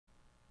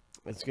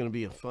It's going to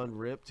be a fun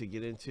rip to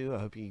get into. I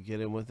hope you get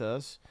in with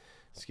us.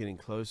 It's getting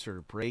closer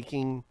to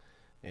breaking.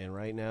 And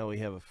right now we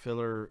have a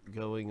filler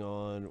going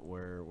on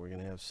where we're going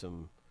to have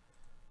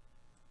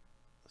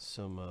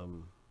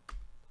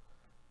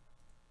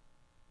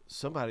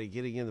somebody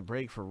getting in the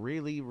break for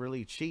really,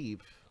 really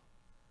cheap.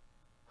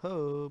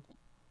 Hope.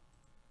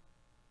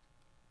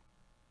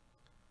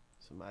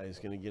 Somebody's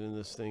going to get in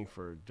this thing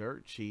for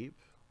dirt cheap.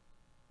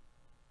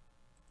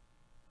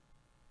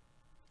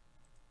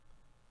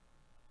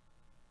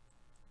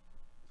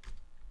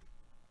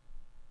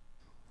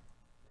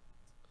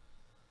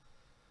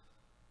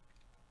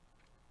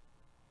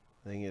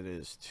 I think it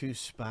is 2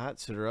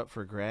 spots that are up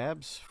for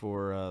grabs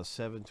for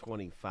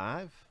 $7.25.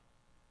 Right,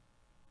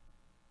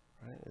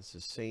 it's the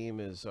same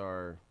as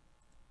our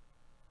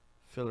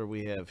filler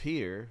we have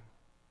here.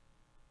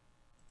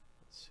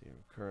 Let's see,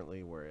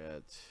 currently we're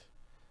at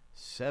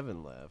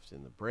 7 left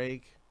in the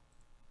break.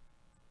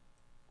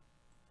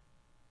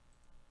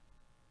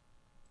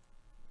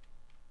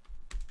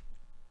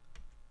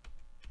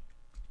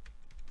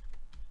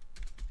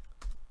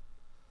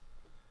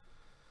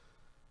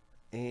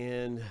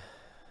 And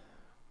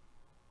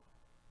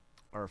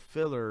our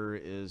filler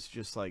is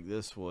just like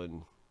this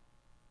one.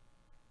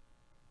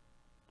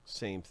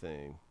 Same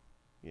thing.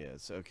 Yeah,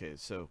 it's okay.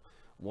 So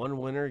one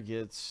winner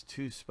gets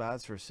 2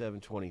 spots for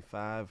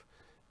 $7.25.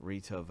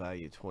 Retail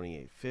value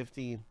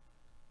 $28.50.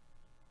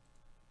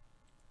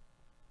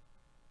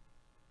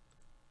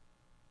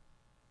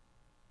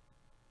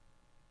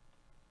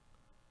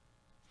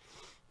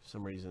 For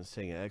some reason it's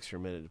taking an extra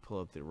minute to pull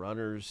up the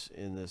runners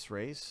in this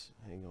race.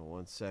 Hang on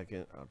 1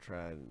 second. I'll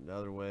try it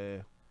another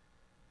way.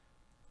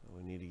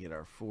 We need to get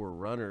our 4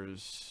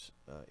 runners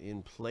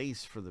in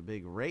place for the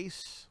big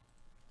race.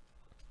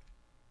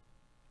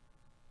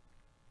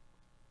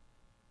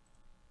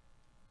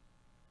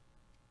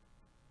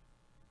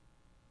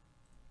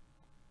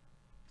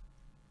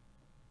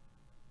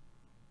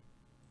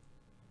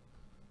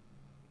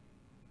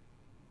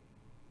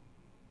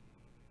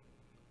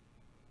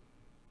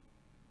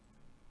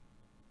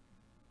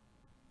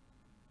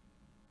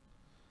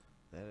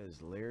 That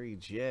is Larry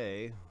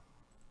J.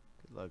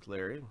 Good luck,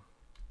 Larry.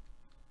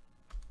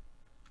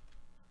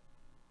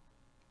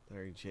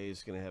 Larry J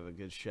is going to have a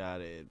good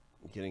shot at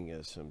getting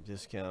us some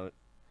discount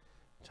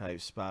type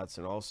spots,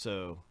 and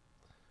also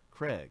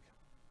Craig.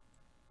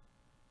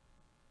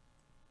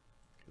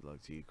 Good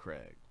luck to you,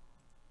 Craig.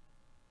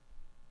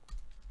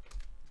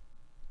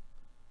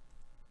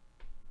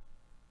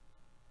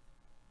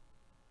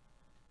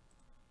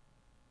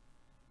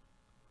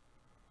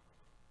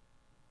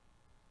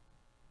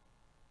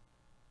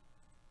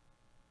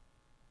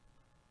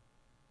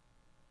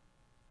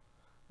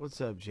 What's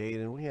up,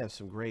 Jaden? We have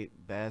some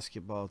great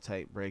basketball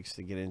type breaks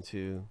to get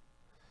into.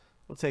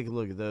 We'll take a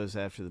look at those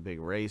after the big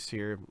race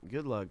here.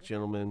 Good luck,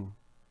 gentlemen.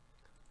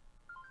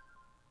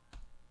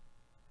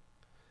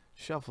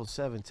 Shuffle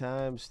 7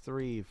 times.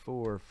 3,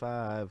 4,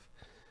 5,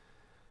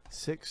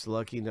 6.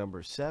 Lucky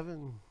number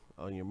 7.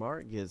 On your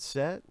mark, get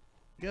set,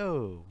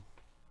 go.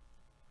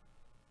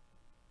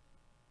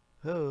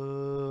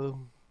 Ho.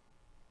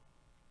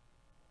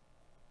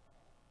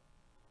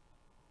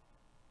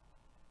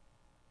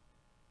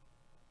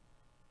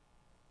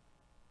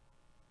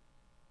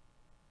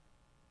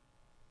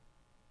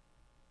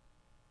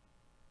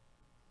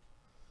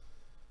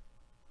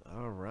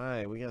 All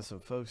right, we got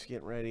some folks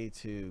getting ready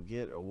to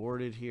get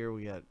awarded here.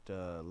 We got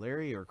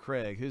Larry or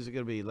Craig. Who's it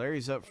going to be?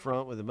 Larry's up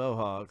front with the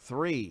Mohawk.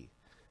 3,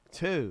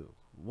 2,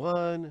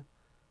 1.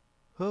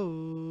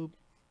 Hoop.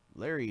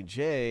 Larry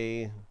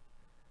J.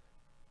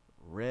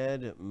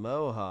 Red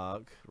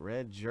Mohawk,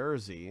 red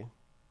jersey.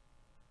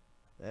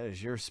 That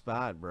is your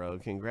spot, bro.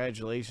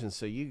 Congratulations.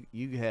 So you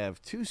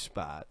have 2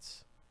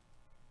 spots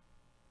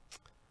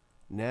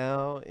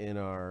now in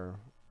our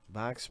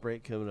box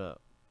break coming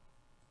up.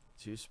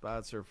 2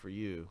 spots are for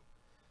you,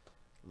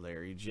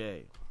 Larry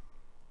J.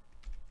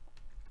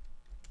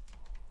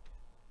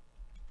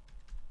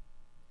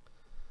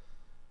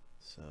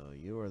 So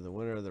you are the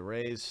winner of the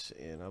race,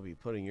 and I'll be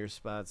putting your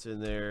spots in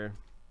there.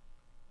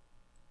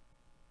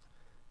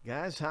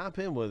 Guys, hop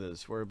in with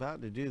us. We're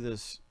about to do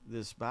this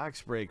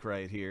box break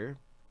right here.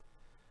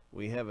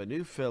 We have a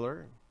new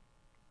filler,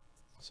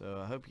 so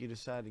I hope you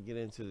decide to get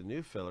into the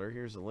new filler.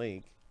 Here's a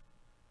link.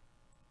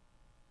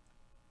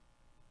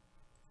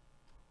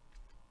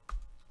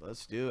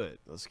 Let's do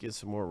it. Let's get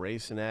some more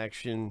racing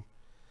action.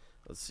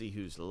 Let's see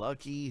who's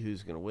lucky,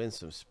 who's going to win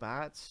some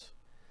spots.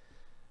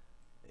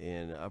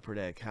 In Upper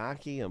Deck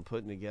Hockey, I'm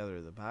putting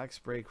together the box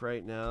break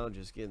right now,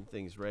 just getting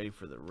things ready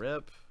for the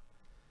rip.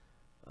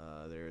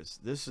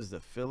 This is the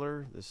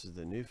filler. This is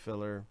the new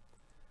filler.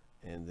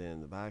 And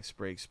then the box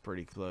break's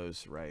pretty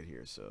close right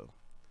here. So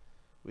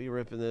we're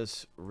ripping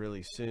this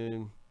really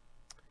soon.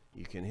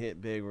 You can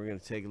hit big. We're going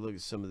to take a look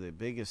at some of the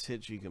biggest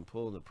hits you can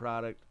pull in the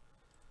product.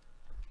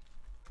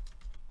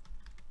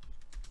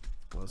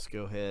 Let's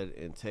go ahead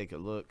and take a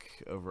look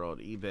over on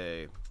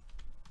eBay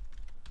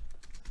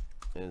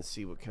and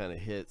see what kind of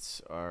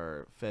hits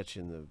are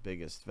fetching the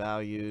biggest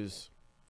values.